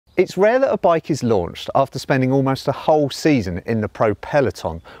It's rare that a bike is launched after spending almost a whole season in the pro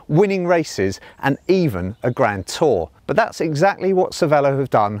peloton, winning races and even a Grand Tour. But that's exactly what Cervélo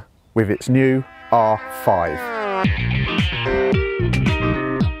have done with its new R5.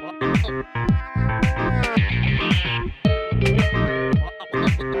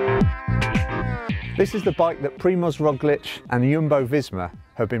 This is the bike that Primož Roglič and Jumbo-Visma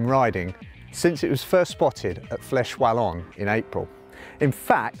have been riding since it was first spotted at Flèche Wallonne in April. In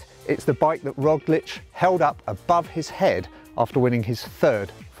fact, it's the bike that Roglič held up above his head after winning his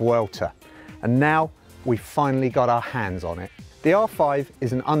third Vuelta. And now we've finally got our hands on it. The R5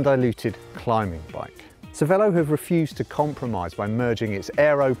 is an undiluted climbing bike. Cervélo have refused to compromise by merging its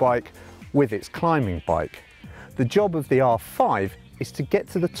aero bike with its climbing bike. The job of the R5 is to get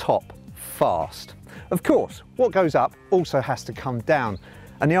to the top fast. Of course, what goes up also has to come down,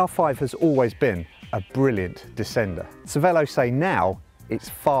 and the R5 has always been a brilliant descender. Cervélo say now it's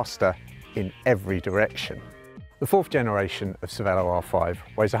faster in every direction. The fourth generation of Cervélo R5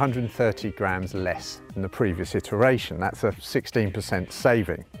 weighs 130 grams less than the previous iteration. That's a 16%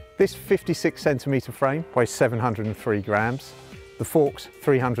 saving. This 56 centimetre frame weighs 703 grams. The forks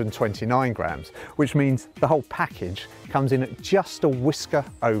 329 grams, which means the whole package comes in at just a whisker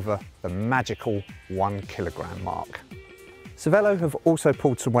over the magical 1 kilogram mark. Cervélo have also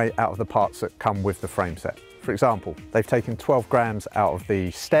pulled some weight out of the parts that come with the frame set. For example, they've taken 12 grams out of the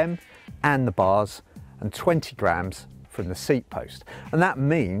stem and the bars and 20 grams from the seat post. And that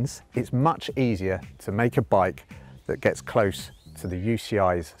means it's much easier to make a bike that gets close to the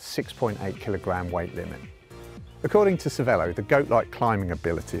UCI's 6.8 kilogram weight limit. According to Cervélo, the goat-like climbing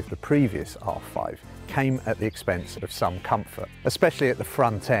ability of the previous R5 came at the expense of some comfort, especially at the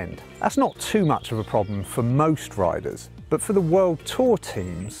front end. That's not too much of a problem for most riders, but for the World Tour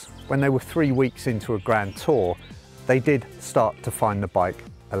teams, when they were 3 weeks into a Grand Tour, they did start to find the bike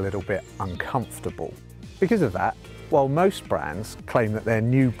a little bit uncomfortable. Because of that, while most brands claim that their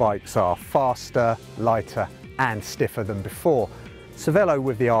new bikes are faster, lighter and stiffer than before, Cervélo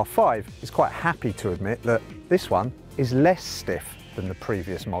with the R5 is quite happy to admit that this one is less stiff than the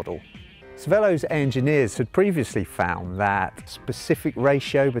previous model. Cervélo's engineers had previously found that specific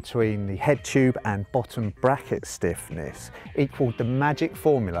ratio between the head tube and bottom bracket stiffness equaled the magic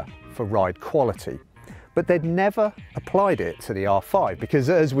formula for ride quality. But they'd never applied it to the R5 because,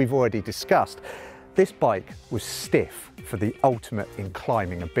 as we've already discussed, this bike was stiff for the ultimate in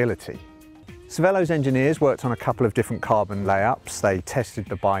climbing ability. Cervélo's engineers worked on a couple of different carbon layups. They tested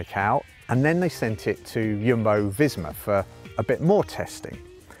the bike out and then they sent it to Jumbo-Visma for a bit more testing.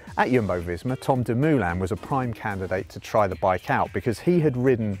 At Jumbo-Visma, Tom Dumoulin was a prime candidate to try the bike out because he had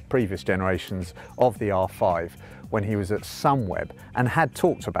ridden previous generations of the R5 when he was at Sunweb and had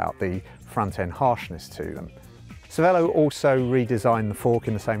talked about the front-end harshness to them. Cervélo also redesigned the fork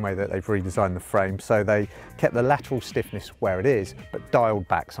in the same way that they've redesigned the frame, so they kept the lateral stiffness where it is, but dialed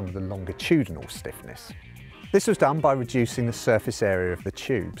back some of the longitudinal stiffness. This was done by reducing the surface area of the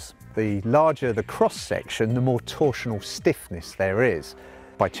tubes. The larger the cross-section, the more torsional stiffness there is.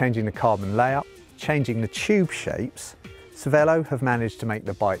 By changing the carbon layout, changing the tube shapes, Cervélo have managed to make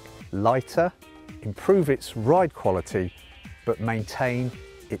the bike lighter, improve its ride quality, but maintain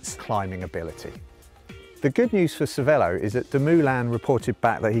its climbing ability. The good news for Cervélo is that Dumoulin reported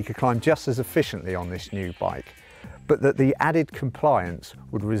back that he could climb just as efficiently on this new bike, but that the added compliance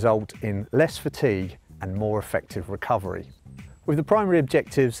would result in less fatigue and more effective recovery. With the primary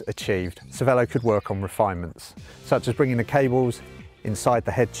objectives achieved, Cervélo could work on refinements, such as bringing the cables inside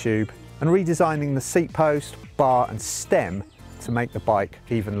the head tube and redesigning the seat post, bar and stem to make the bike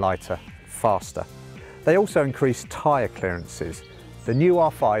even lighter and faster. They also increased tyre clearances. The new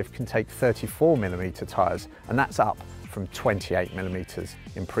R5 can take 34mm tyres and that's up from 28mm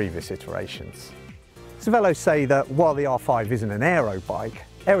in previous iterations. Cervélo say that while the R5 isn't an aero bike,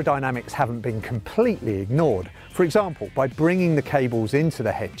 aerodynamics haven't been completely ignored. For example, by bringing the cables into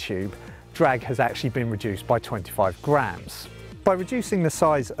the head tube, drag has actually been reduced by 25 grams. By reducing the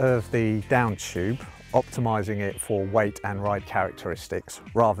size of the down tube, optimising it for weight and ride characteristics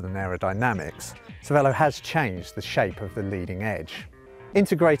rather than aerodynamics, Cervélo has changed the shape of the leading edge.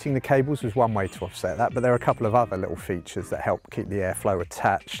 Integrating the cables was one way to offset that, but there are a couple of other little features that help keep the airflow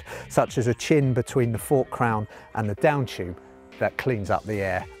attached, such as a chin between the fork crown and the down tube that cleans up the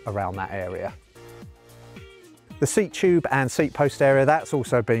air around that area. The seat tube and seat post area, that's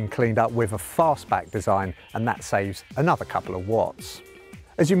also been cleaned up with a fastback design, and that saves another couple of watts.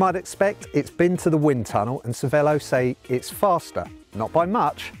 As you might expect, it's been to the wind tunnel and Cervélo say it's faster. Not by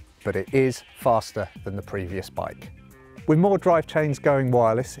much, but it is faster than the previous bike. With more drivetrains going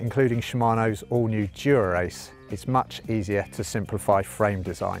wireless, including Shimano's all-new Dura-Ace, it's much easier to simplify frame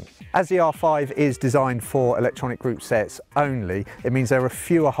design. As the R5 is designed for electronic group sets only, it means there are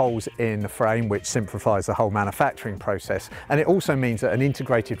fewer holes in the frame, which simplifies the whole manufacturing process, and it also means that an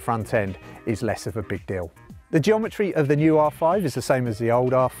integrated front end is less of a big deal. The geometry of the new R5 is the same as the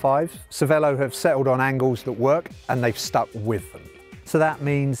old R5. Cervélo have settled on angles that work, and they've stuck with them. So that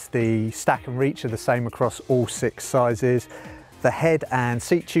means the stack and reach are the same across all 6 sizes. The head and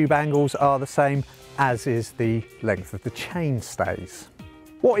seat tube angles are the same, as is the length of the chainstays.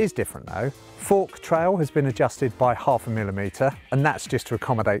 What is different though, fork trail has been adjusted by 0.5 mm, and that's just to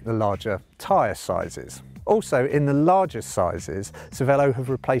accommodate the larger tyre sizes. Also, in the larger sizes, Cervélo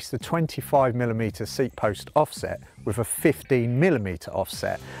have replaced the 25 mm seat post offset with a 15 mm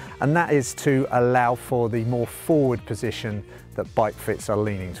offset, and that is to allow for the more forward position that bike fits are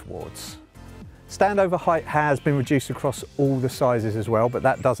leaning towards. Standover height has been reduced across all the sizes as well, but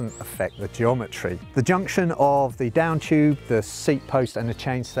that doesn't affect the geometry. The junction of the down tube, the seat post and the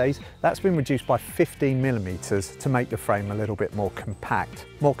chainstays, that's been reduced by 15 mm to make the frame a little bit more compact.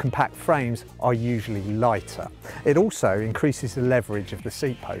 More compact frames are usually lighter. It also increases the leverage of the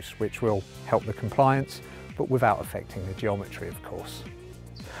seat post, which will help the compliance, but without affecting the geometry, of course.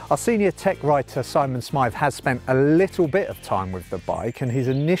 Our senior tech writer Simon Smythe has spent a little bit of time with the bike, and his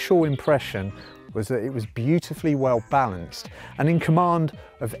initial impression was that it was beautifully well balanced and in command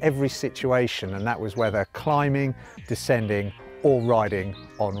of every situation, and that was whether climbing, descending or riding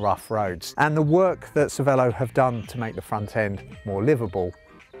on rough roads. And the work that Cervélo have done to make the front end more livable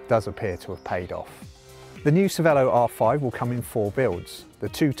does appear to have paid off. The new Cervélo R5 will come in 4 builds, the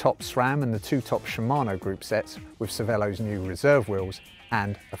 2 top SRAM and the 2 top Shimano group sets with Cervélo's new reserve wheels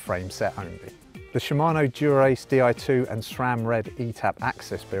and a frame set only. The Shimano Dura-Ace Di2 and SRAM Red ETAP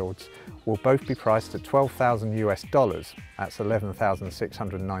Access builds will both be priced at $12,000 US, that's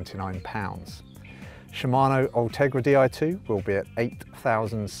 £11,699. Shimano Ultegra Di2 will be at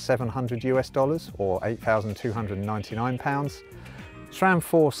 $8,700 US or £8,299. SRAM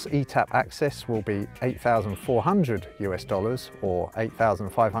Force ETAP Access will be $8,400 US or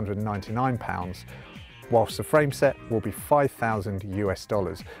 £8,599, whilst the frame set will be $5,000 US,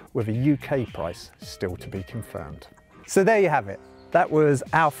 with a UK price still to be confirmed. So there you have it. That was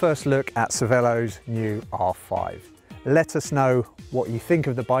our first look at Cervélo's new R5. Let us know what you think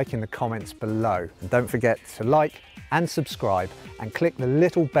of the bike in the comments below. And don't forget to like and subscribe and click the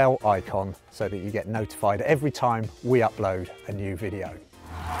little bell icon so that you get notified every time we upload a new video.